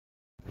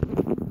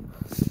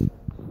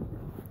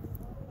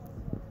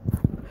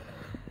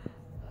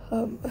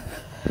Um,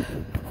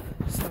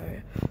 so,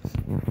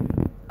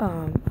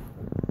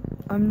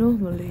 I'm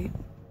normally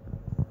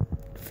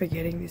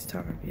forgetting this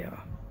time of year.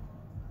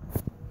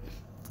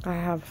 I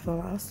have for the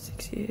last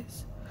 6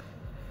 years.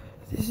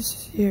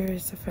 This year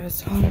is the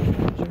first time I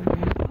wanted to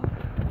remember.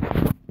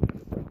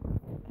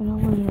 And I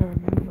wanted to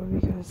remember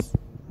because,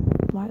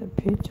 like the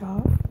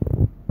picture,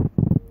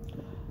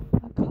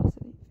 my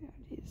cousin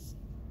found his.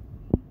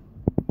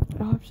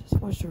 And I've just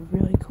watched a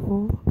really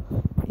cool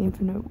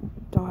infinite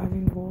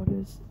diving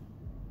waters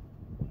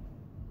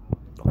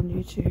on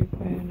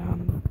YouTube, and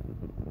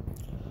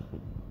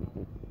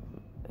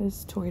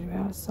it's talking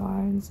about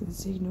signs and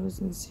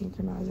signals and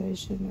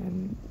synchronization,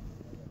 and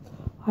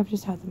I've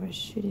just had the most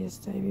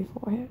shittiest day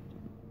beforehand.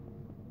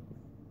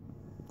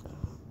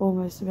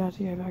 Almost about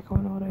to go back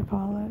on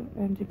autopilot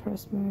and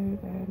depressed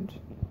mode, and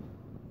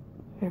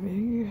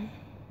everything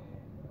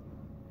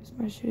is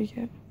my shit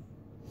again.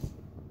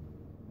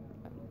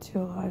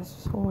 Until I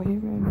saw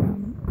him,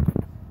 and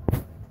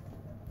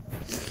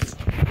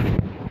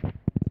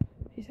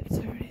he said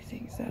so many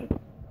things that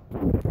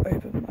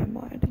opened my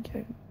mind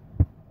again.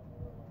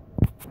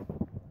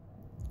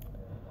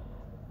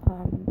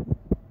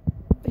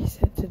 He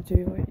said to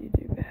do what you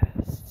do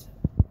best.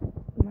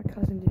 My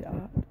cousin did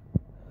art.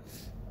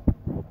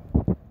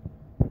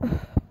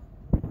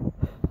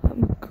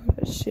 I'm good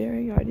at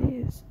sharing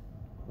ideas.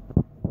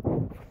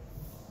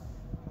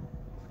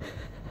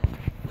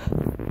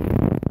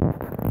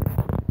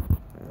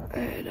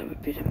 And I'm a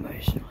bit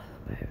emotional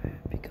at the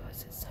moment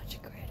because it's such a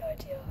great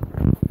idea.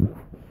 And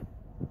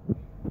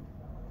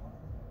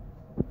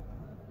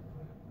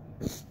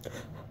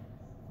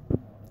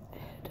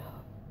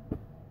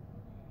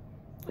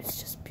it's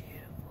just beautiful.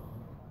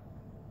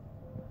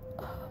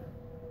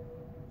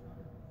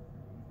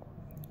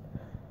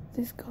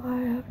 This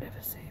guy I've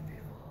never seen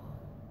before,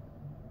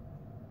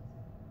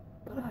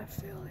 but I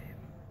feel him.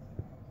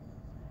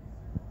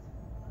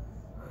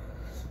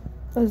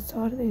 I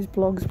started these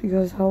blogs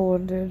because I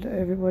wanted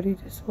everybody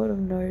to sort of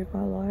know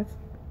my life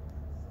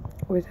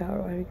without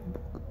writing a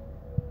book.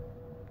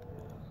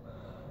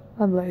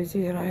 I'm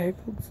lazy and I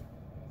hate books.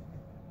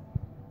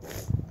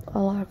 I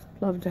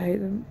love to hate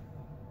them.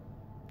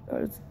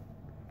 I just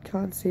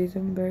can't see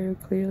them very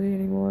clearly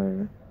anymore,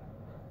 and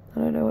I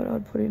don't know what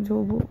I'd put into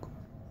a book.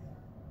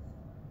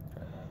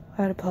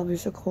 I had a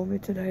publisher call me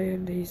today,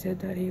 and he said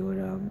that he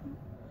would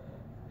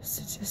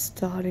suggest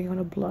starting on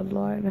a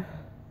bloodline.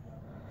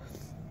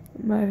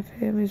 My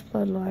family's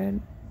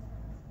bloodline.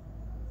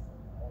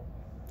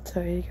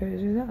 So he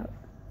goes with that.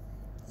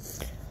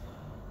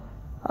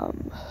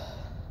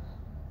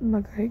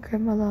 My great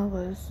grandmother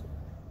was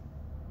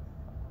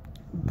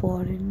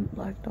born in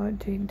like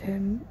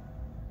 1910,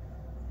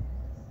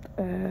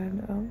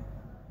 and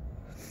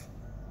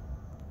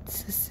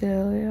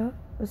Cecily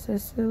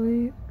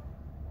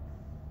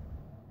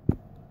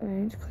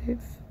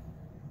Ainscliffe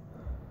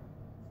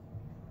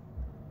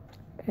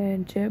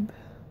and Jeb.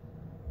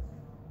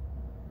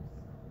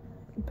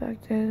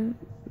 Back then,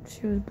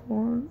 she was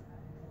born.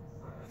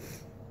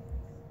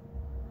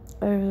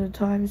 Over the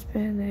time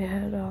span, they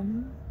had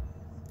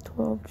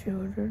 12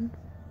 children.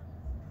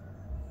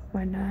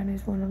 My nan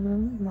is one of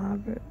them,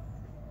 Margaret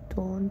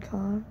Dawn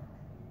Khan.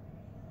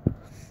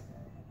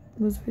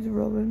 Was with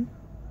Robin,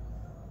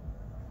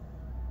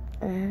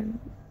 and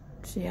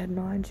she had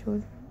 9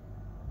 children,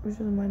 which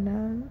was my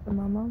nan and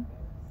my mum,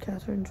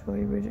 Catherine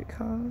Joy Bridget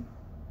Khan.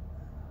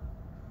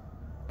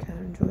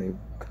 Catherine Joy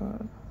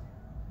Khan.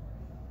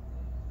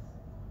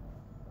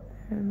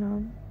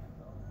 And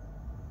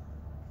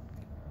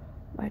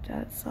my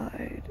dad's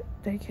side,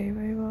 they came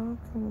over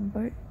from a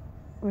boat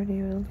when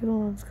he was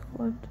little in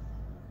Scotland,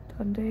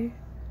 Dundee.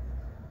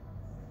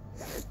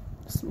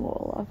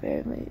 Smaller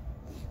family,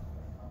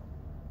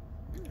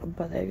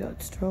 but they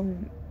got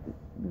strong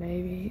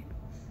Navy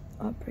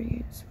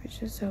upbringings, which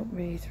has helped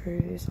me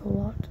through this a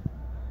lot.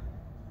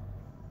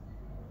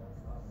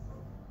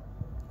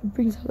 It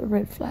brings up the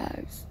red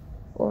flags,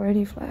 or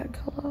any flag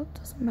colour,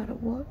 doesn't matter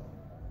what.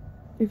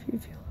 If you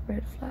feel a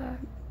red flag,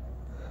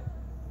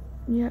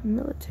 you have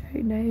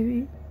military,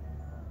 Navy,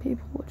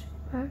 people watching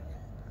you back,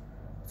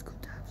 it's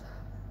good to have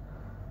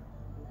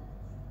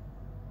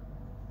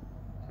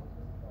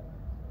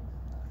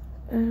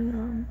that.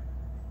 And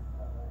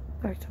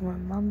back to my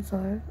mum's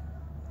side,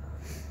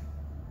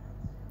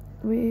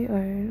 we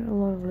own a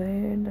lot of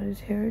land that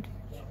is heritage.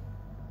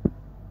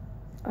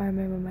 I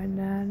remember my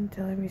nan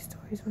telling me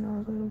stories when I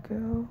was a little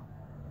girl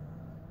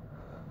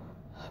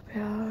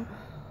about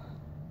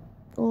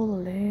all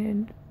the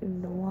land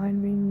in the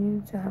wine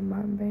vineyards at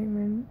Mount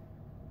Bateman,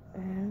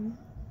 and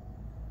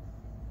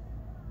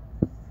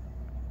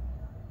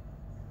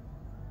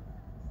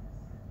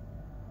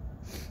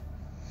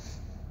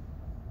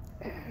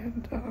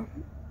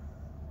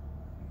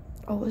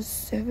I was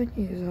 7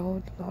 years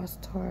old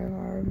last time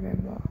I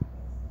remember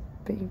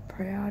being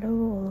proud of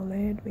all the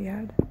land we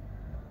had.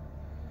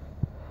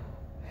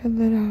 And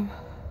then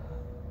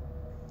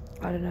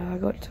I don't know, I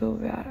got to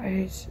about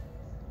age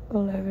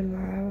 11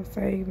 where I have a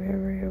vague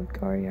memory of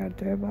going out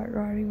dirt bike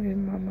riding with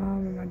my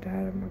mum and my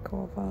dad and my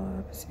godfather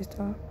and my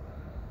sister.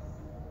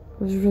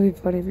 was really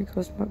funny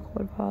because my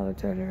godfather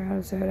turned around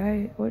and said,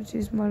 "Hey, what's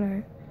his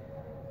mono?"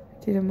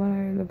 Did a mono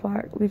and the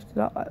bike lifted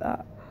up like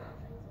that.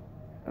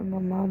 And my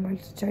mum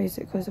went to chase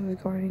it because it was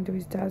going into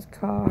his dad's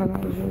car, and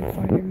that was really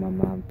funny. My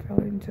mum fell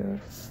into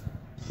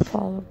a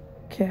pile of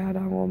cow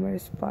dung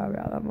almost by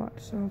about that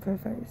much off her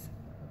face.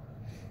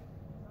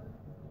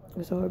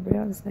 I saw a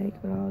brown snake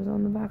when I was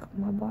on the back of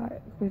my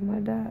bike with my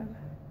dad.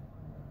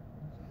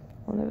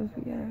 I'll never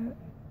forget it.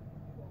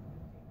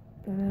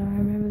 And then I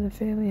remember the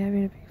family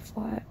having a big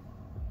fight.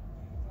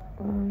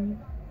 And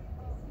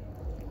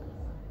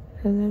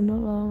then not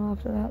long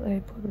after that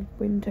they put a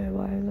wind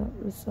turbine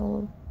that was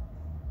solid,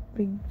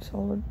 big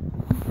solid.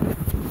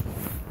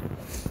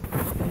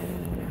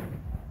 And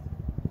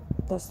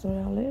that's not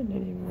our land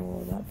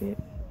anymore, that bit,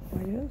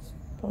 I guess.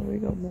 Probably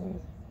got more.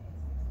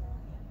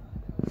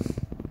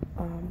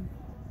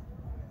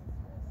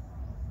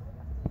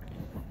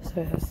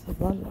 So that's the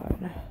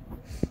bloodline.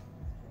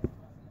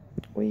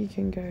 We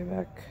can go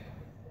back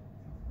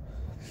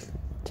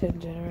 10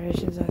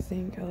 generations, I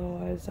think,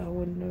 otherwise I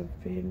wouldn't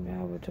have been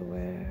able to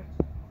wear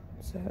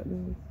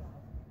certain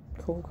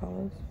cool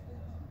colours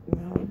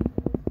when I'm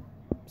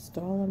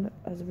styling it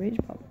as a beach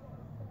bum.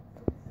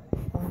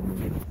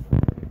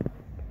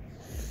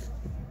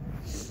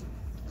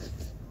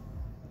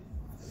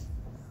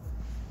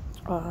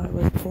 I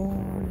was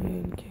born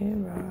in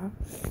Canberra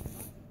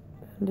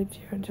and lived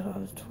here until I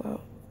was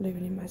 12,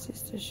 living in my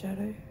sister's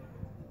shadow.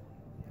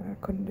 I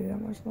couldn't do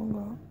that much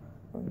longer.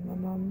 My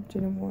mum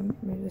didn't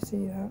want me to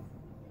see that.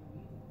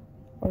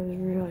 I was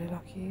really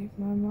lucky.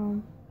 My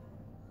mum,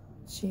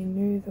 she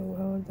knew the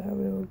world that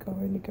we were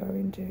going to go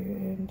into,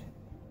 and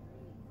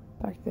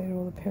back then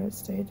all the parents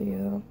stayed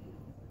together.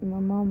 My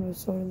mum was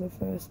sort of the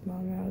first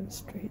mum out of the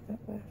street that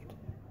left.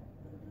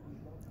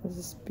 It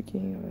was the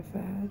beginning of a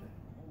fad.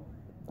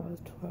 I was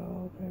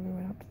 12 and we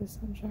went up to the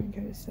Sunshine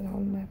Coast, and I'll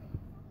never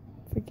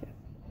forget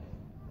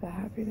the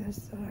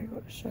happiness that I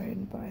got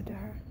shown by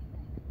Darren.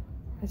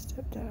 My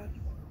stepdad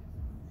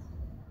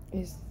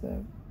is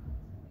the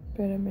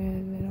better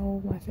man than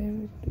all my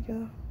family put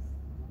together.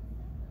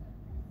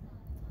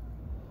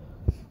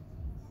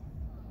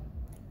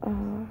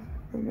 I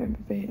remember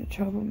being a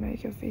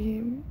troublemaker for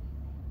him.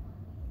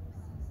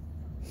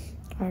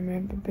 I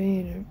remember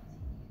being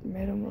a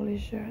metal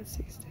militia at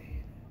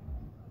 16.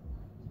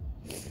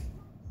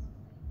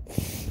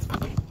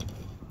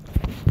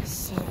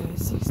 So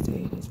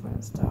 16 is when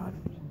it started.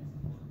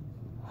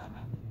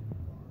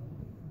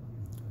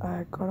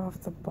 I got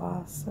off the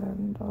bus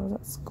and I was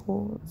at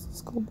school. It was a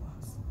school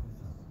bus.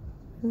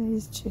 And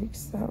these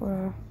chicks that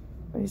were,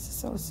 I used to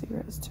sell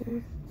cigarettes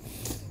to,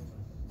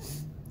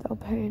 they were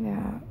paying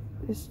out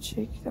this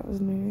chick that was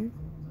new.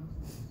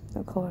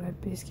 They're calling her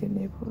Biscuit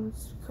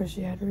Nipples because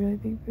she had really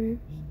big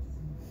boobs.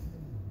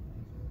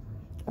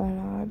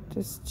 And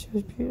she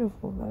was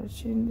beautiful, but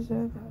she didn't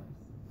deserve that.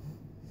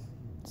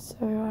 So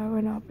I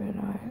went up and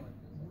I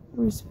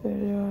whispered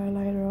to her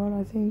later on,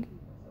 I think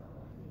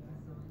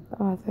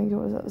it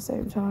was at the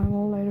same time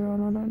or later on,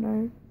 I don't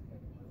know,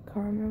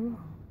 can't remember.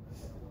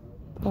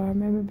 But I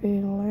remember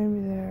being alone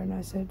with her and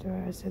I said to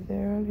her,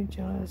 they're only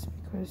jealous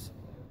because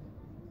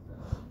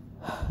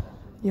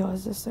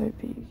yours are so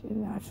big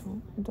and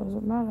natural. It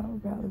doesn't matter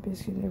about the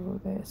biscuit nipple,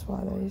 that's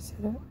why they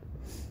said it.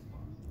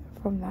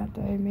 From that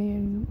day, me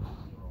and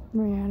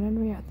Rhiannon,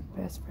 we had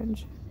the best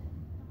friendship.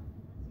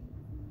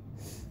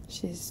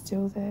 She's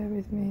still there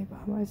with me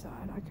by my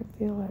side. I can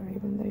feel her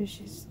even though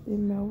she's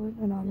in Melbourne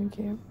and I'm in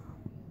Canberra.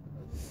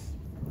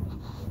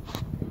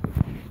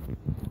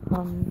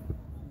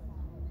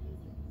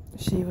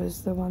 She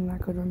was the one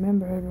that could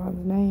remember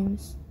everyone's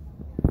names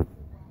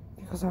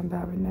because I'm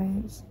bad with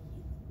names.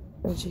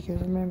 And she could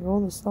remember all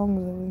the songs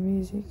of the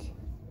music.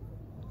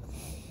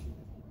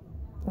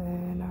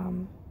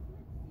 And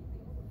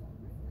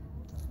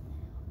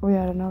we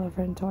had another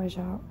friend, Toy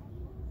Shop,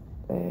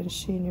 and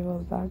she knew all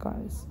the bad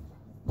guys,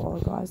 all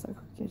the guys that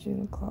could get you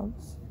in the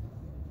clubs.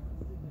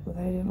 But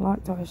they didn't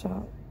like Toy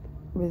Shop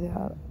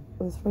without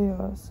the three of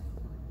us.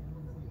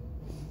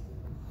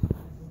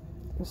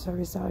 So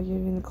we started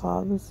getting in the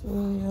clubs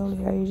really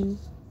early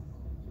ages.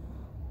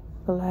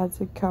 The lads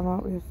would come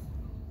up with,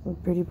 the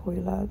pretty boy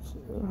lads,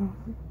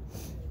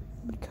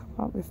 would come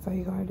up with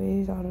fake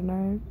IDs, I don't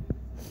know.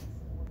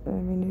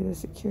 And we knew the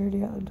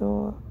security at the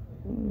door,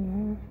 you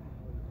know.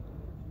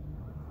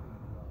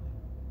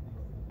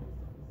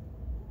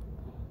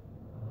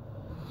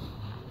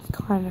 It's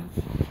kind of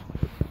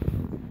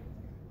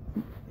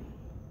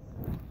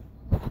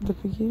the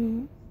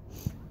beginning.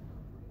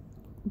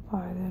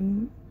 By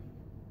then,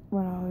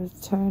 when I was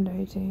turned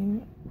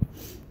 18,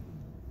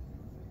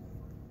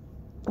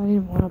 I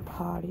didn't want to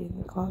party in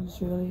the clubs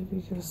really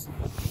because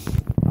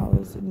I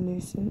was a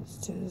nuisance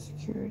to the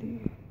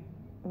security,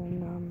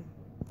 and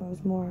I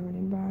was more of an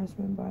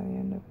embarrassment by the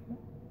end of it.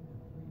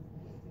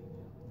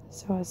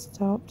 So I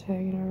stopped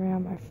hanging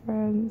around my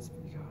friends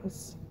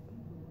because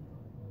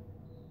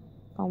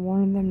I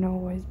wanted them to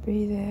always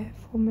be there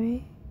for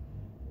me.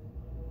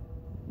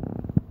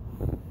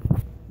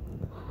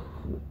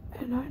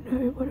 And I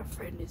know what a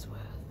friend is worth.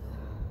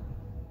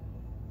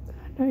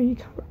 I know you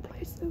can't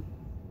replace them.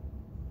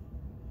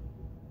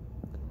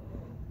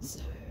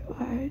 So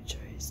I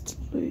chose to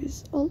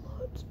lose a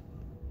lot.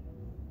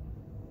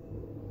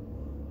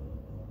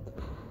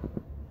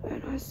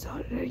 And I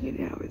started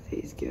hanging out with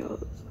these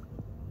girls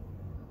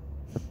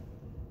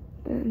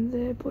and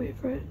their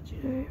boyfriends,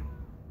 you know.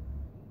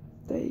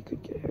 They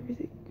could get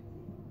everything.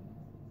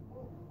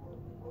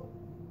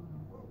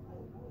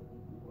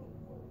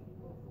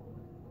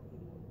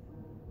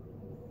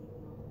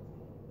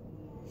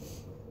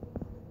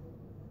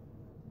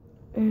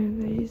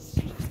 And they used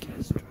to just get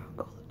us drunk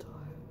all the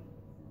time.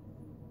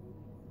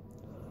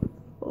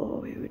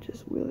 Or we would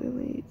just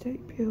willingly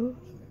take pills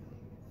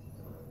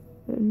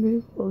and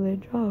move all their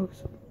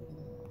drugs.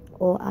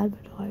 Or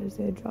advertise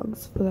their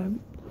drugs for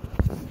them.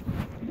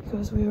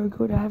 Because we were a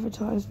good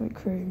advertisement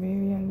crew,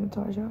 me and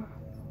Natasha.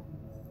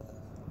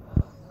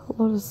 A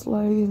lot of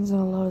slogans and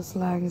a lot of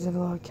slangs and a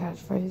lot of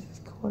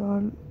catchphrases caught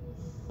on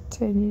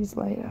 10 years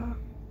later.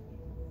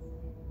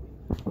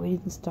 We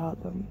didn't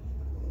start them,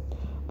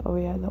 but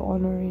we had the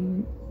honour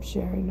in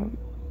sharing them.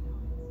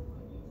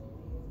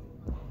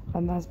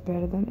 And that's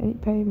better than any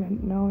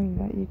payment, knowing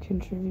that you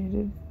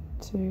contributed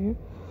to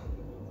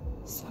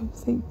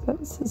something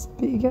that's as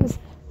big as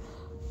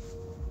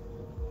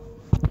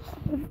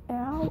an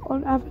hour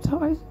on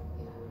advertising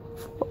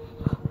for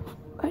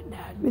an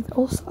ad with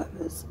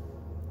Alzheimer's.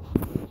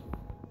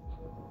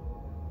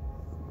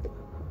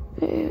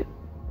 And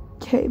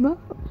came up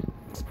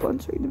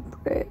sponsoring the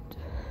brand.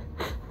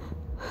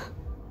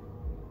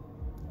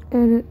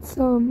 And it's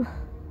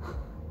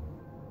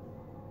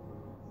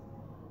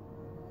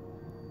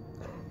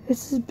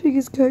as big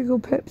as Coke or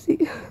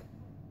Pepsi,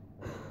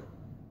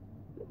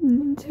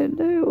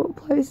 Nintendo or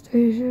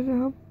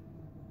PlayStation.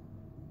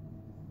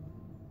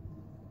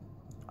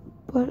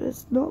 But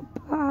it's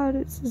not bad.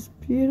 It's as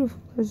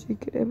beautiful as you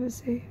could ever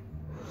see.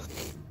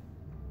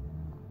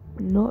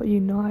 Not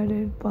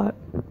united, but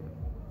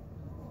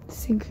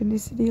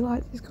synchronicity,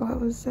 like this guy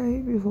was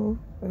saying before,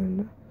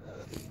 and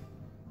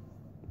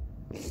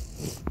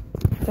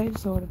they've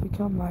sort of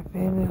become my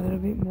family a little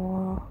bit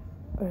more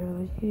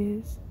over the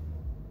years.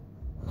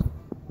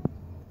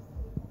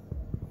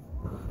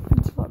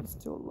 But I'm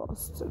still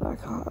lost and I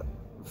can't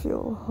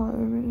feel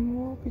home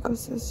anymore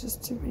because there's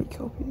just too many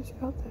copies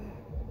out there.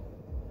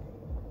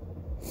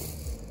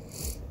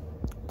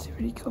 Too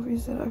many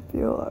copies that I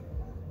feel like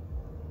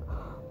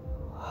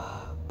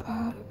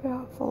bad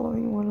about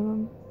following one of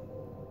them.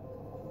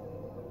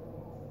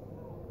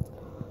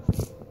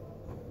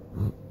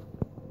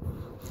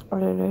 I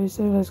don't know,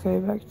 so let's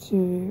go back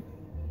to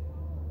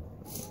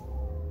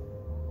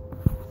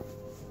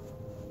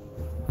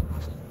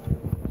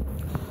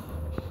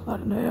I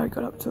don't know, I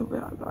got up to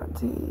about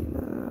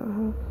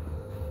 19.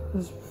 It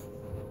was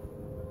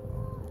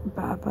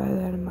bad by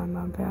then, and my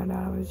mum found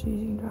out I was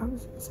using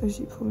drugs, so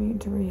she put me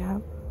into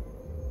rehab.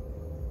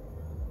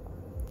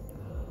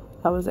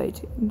 I was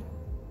 18.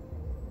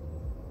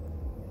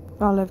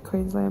 I left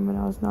Queensland when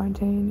I was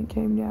 19 and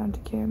came down to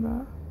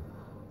Canberra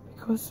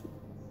because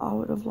I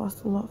would have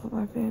lost a lot for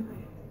my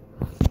family.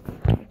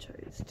 I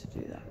chose to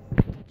do that,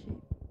 to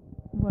keep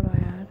what I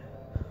had.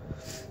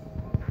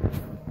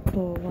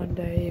 Or one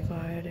day, if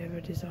I had ever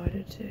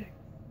decided to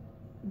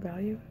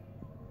value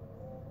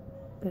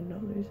it and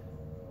not lose it.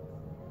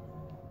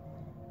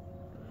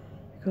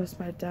 Because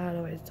my dad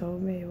always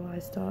told me, why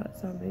start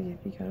something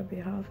if you gotta be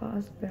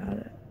half-assed about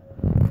it.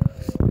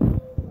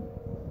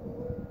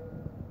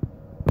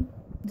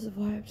 That's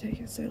why I've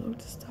taken so long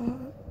to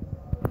start.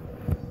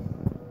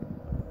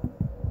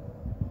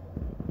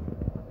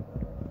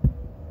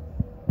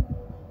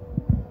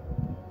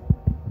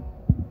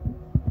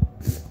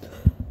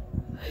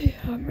 Yeah,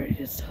 I'm ready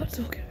to start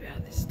talking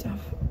about this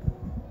stuff.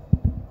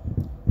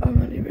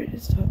 I'm only ready to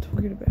start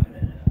talking about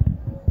it.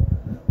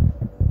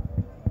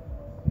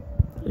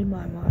 In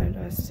my mind,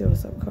 I still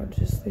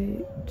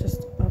subconsciously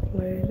just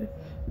upload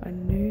a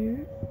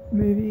new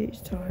movie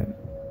each time.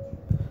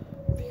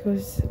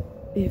 Because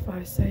if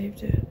I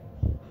saved it,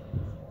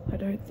 I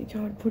don't think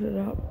I would put it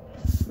up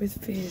with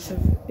fears of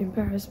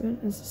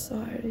embarrassment in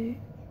society.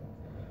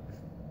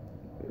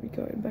 We're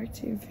going back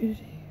to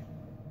infinity.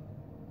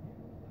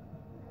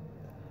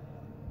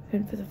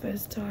 And for the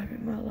first time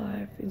in my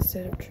life,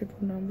 instead of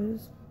triple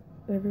numbers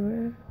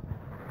everywhere,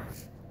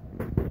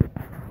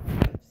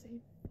 I've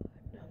seen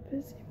 5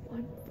 numbers in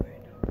one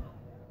phone number.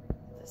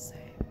 The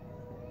same.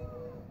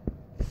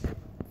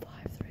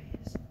 5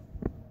 threes.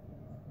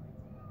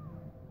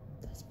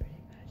 That's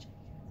pretty magic.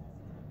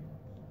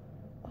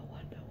 I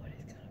wonder what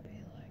it's gonna be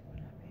like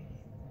when I meet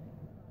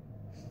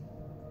him.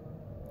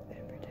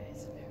 Every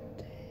day's a new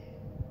day.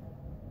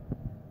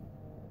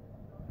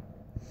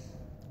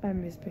 I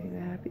miss being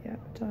a happy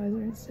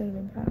appetizer instead of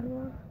a bad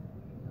one.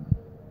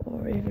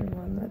 Or even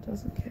one that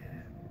doesn't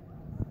care.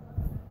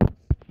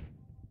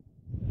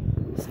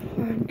 So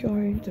I'm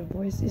going to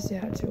voice this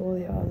out to all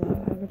the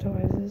other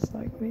advertisers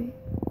like me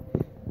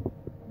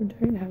who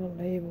don't have a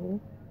label.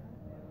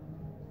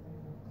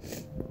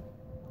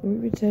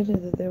 We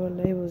pretended that there were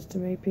labels to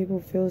make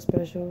people feel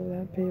special,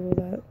 that people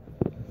that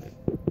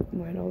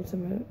went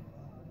ultimate.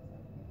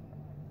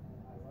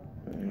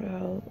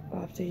 Well,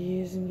 after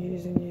years and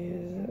years and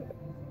years,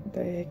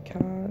 they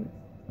can't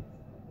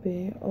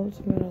be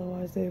ultimate,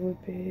 otherwise they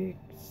would be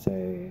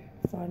so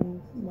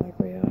fun like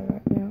we are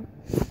right now.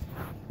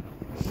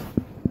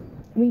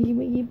 Winky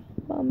winky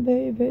bum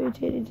boo boo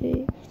titty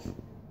titty.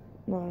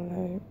 I don't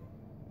know.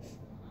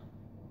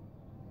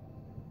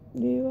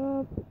 You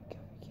are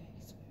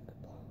cupcakes with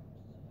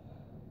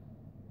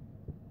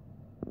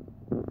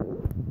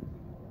plums.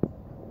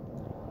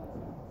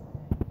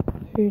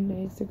 Who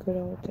needs the good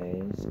old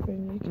days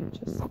when you can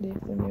just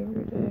live them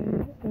every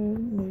day?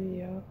 And New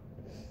Year.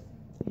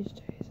 Each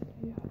day is a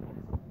new year.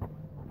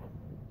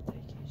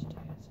 Take each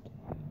day as a new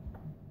year.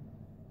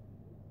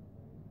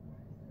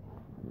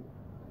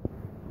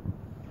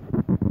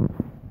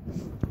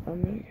 I'm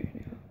gonna go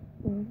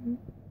now.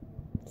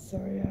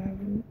 Sorry I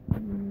haven't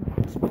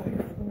spoken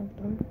for a long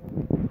time.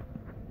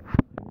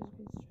 I've just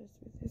been stressed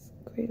with this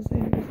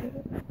Queensland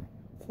visit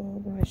for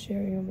my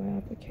sharing of my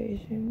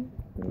application.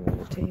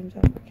 The team's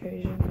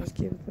application, just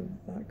give them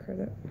that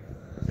credit.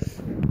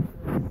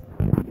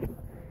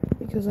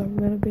 Because I'm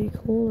gonna be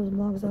cool as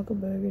Mark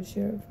Zuckerberg and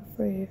share it for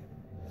free.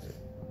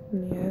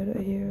 And you heard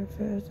it here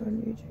first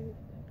on YouTube.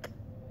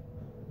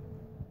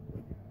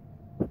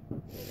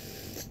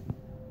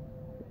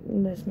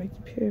 Let's make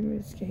the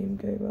pyramid scheme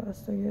go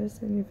bust, I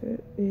guess, and if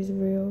it is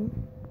real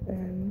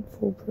and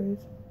foolproof,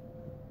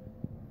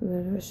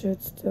 then it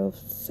should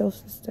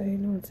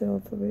self-sustain on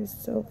itself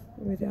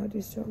without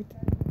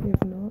destructing.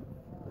 If not,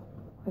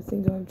 I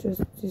think I've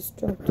just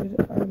disrupted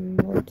a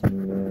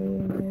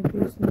multi-millionaire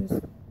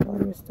business by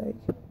mistake.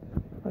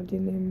 I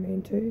didn't even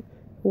mean to. It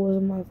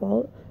wasn't my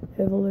fault.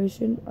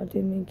 Evolution, I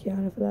didn't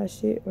encounter for that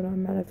shit when I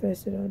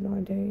manifested at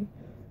 19.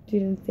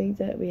 Didn't think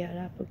that we had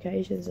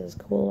applications as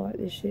cool like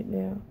this shit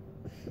now.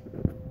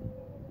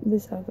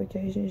 This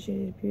application shit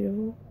is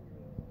beautiful.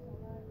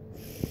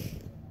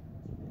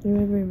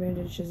 Whoever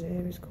invented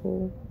Shazam is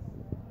cool.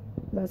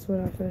 That's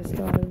when I first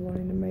started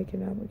wanting to make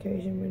an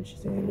application when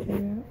Shazam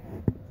came out.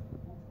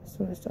 That's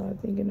when I started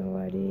thinking of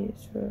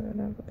ideas for an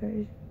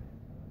application.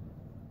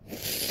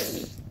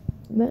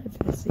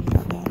 Manifesting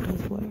that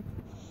does work.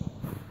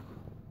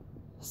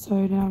 So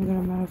now I'm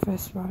gonna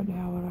manifest right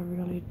now what I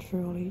really,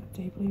 truly,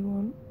 deeply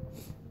want.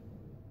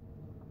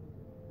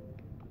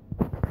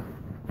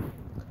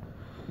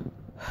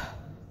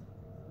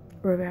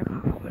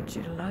 Rebecca, I want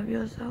you to love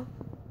yourself.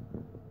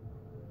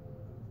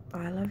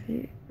 I love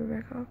you,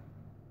 Rebecca.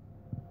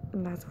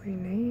 And that's all you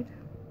need.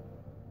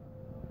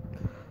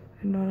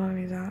 And not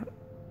only that,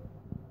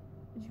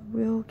 you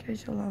will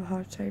get your love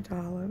heart-shaped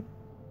island.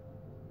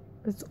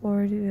 It's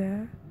already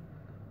there.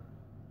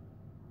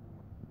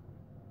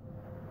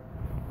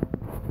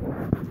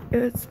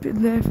 It's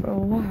been there for a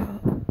while.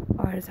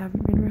 I just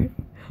haven't been ready.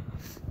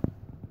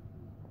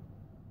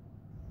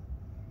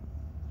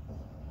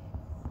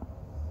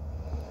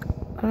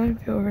 I don't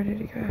feel ready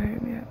to go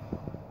home yet.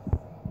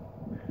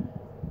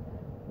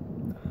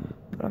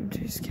 But I'm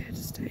too scared to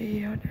stay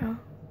here now.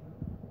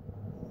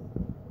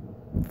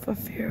 For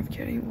fear of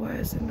getting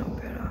worse and not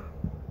better.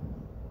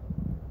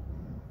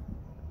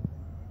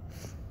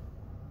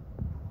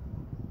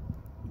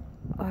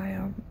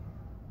 I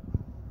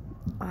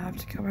have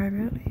to come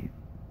home early.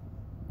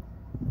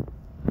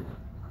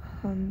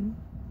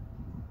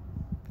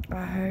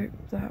 I hope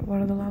that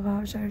one of the love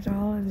heart-shaped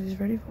islands is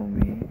ready for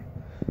me.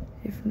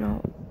 If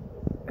not,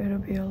 it'll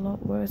be a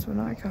lot worse when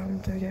I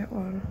come to get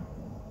one.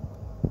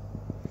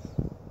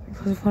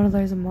 Because one of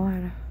those are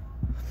mine.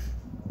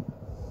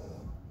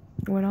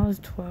 When I was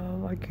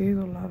 12, I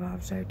googled love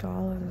heart-shaped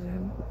islands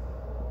and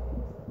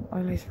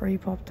only 3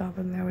 popped up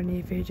and they were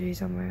near Fiji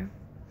somewhere.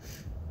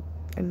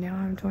 And now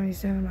I'm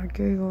 27, I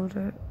googled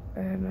it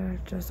and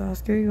just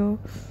asked Google.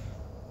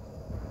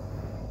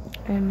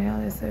 And now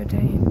there's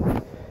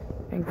 13.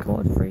 And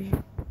Godfrey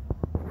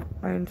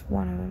owns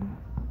one of them.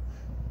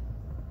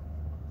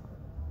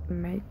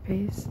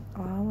 Makepeace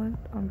Island,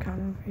 I'm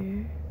coming for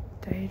you.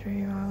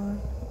 Daydream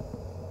Island.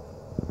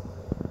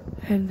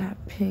 And that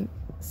pink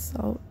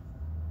salt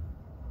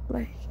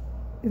lake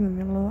in the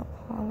middle of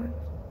the island,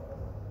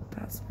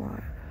 that's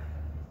mine.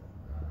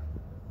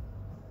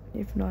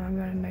 If not, I'm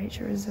going to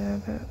nature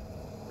reserve it,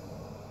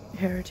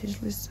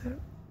 heritage list it,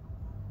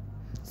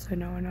 so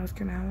no one else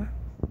can have it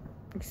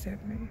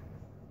except me.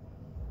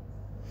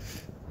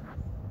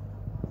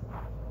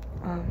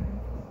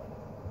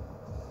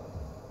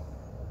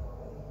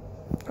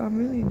 I'm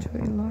really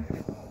enjoying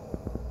life,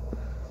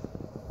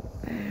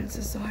 and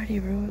society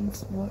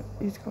ruins what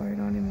is going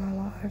on in my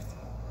life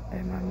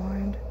and my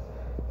mind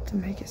to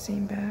make it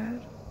seem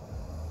bad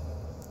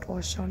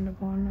or shunned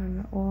upon,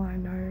 and all I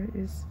know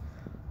is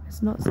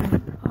it's not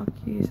saying fuck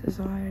you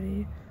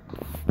society,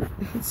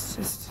 it's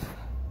just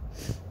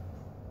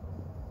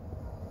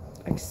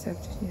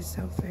accepting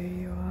yourself for who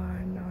you are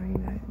and knowing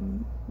that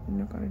you're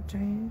not going to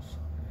change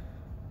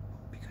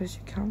because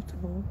you're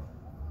comfortable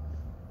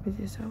with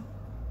yourself.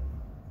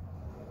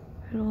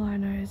 And all I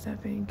know is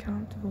that being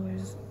comfortable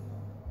is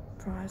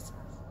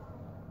priceless.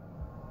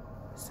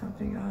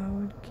 Something I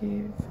would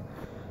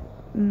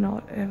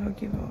not ever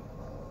give up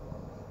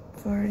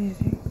for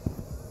anything.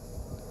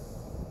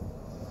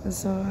 And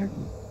so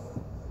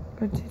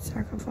I did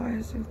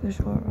sacrifice in the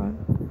short run,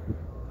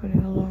 but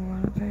in the long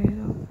run it pays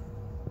off.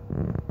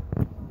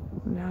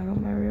 Now I got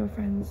my real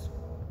friends.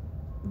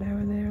 They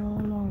were there all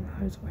along.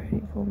 I was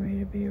waiting for me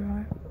to be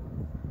right.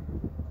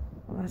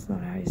 Well, that's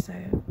not how you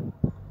say it.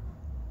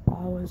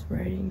 I was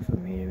waiting for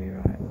me to be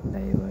right.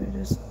 They were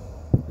just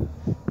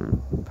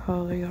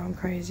probably going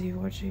crazy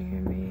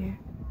watching me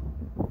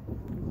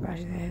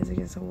bashing their heads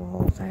against the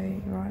wall,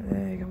 saying, right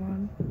there, come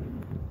on.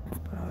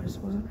 But I just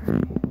wasn't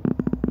ready.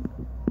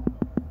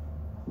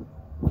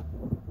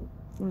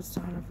 I was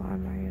starting to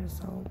find my inner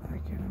soul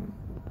back, and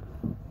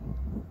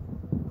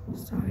I'm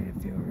starting to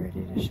feel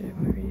ready to share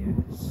my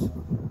videos.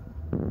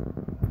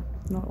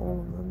 Not all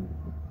of them.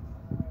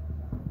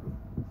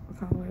 I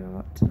can't believe I'm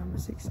up to number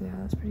 6 now,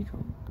 that's pretty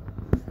cool.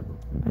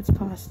 It's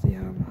past the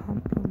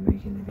hump of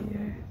making the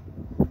video.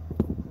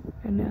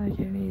 And now they're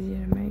getting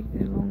easier to make,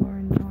 they're longer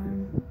in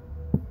time.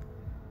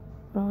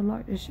 But I would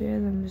like to share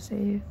them to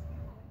see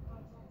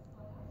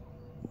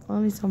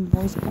only some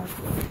voice back,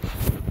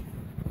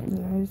 you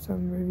know,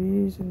 some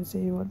reviews, and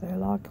see what they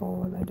like or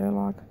what they don't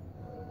like,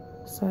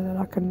 so that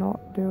I can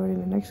not do it in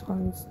the next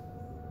ones.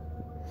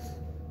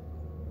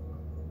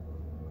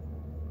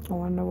 I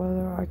wonder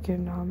whether I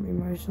can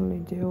emotionally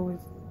deal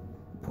with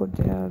put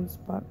downs,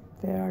 but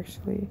they're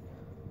actually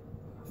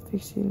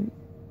fixing,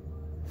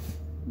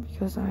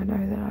 because I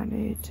know that I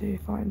need to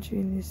fine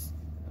tune this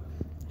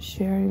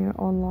sharing it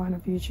online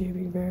of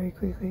YouTubing very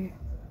quickly.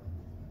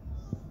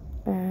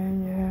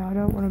 And yeah, I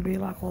don't want to be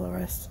like all the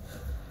rest,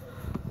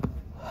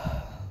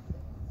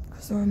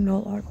 because I'm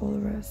not like all the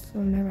rest. I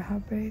never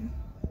have been,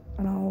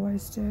 and I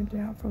always stand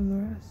out from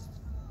the rest.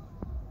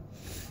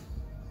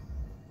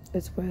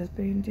 It's worth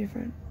being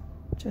different,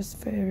 just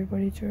for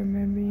everybody to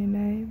remember your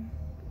name,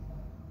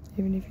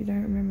 even if you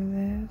don't remember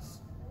theirs.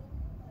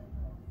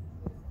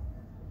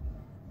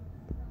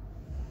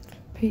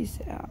 Peace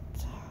out.